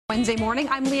Wednesday morning.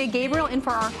 I'm Lea Gabrielle in for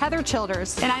our Heather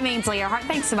Childers. And I'm Ainsley Earhardt.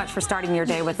 Thanks so much for starting your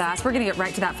day with us. We're going to get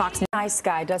right to that Fox News. Nice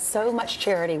guy does so much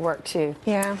charity work too.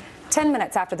 Yeah. 10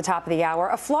 minutes after the top of the hour,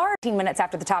 a Florida 15 minutes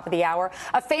after the top of the hour,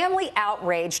 a family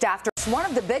outraged after one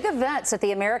of the big events at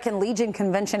the American Legion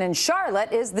Convention in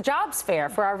Charlotte is the jobs fair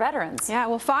for our veterans. Yeah,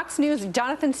 well, Fox News'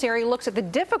 Jonathan Seri looks at the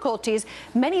difficulties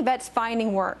many vets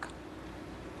finding work.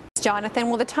 Jonathan,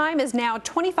 well, the time is now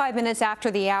 25 minutes after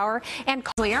the hour, and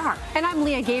I'm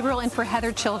Lea Gabrielle in for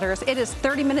Heather Childers. It is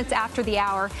 30 minutes after the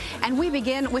hour, and we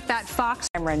begin with that Fox.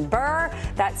 Cameron Burr.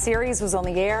 That series was on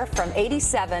the air from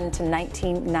 '87 to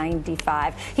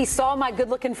 1995. He saw my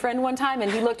good-looking friend one time,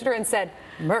 and he looked at her and said,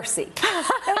 "Mercy."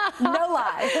 No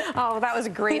lie. Oh, that was a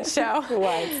great show. It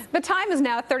was. The time is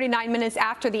now 39 minutes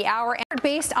after the hour, and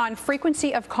based on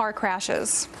frequency of car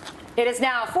crashes. It is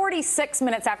now 46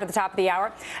 minutes after the top of the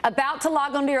hour. About to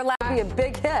log onto your lap, be a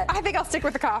big hit. I think I'll stick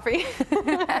with the coffee.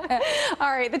 All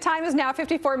right, the time is now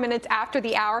 54 minutes after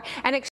the hour, and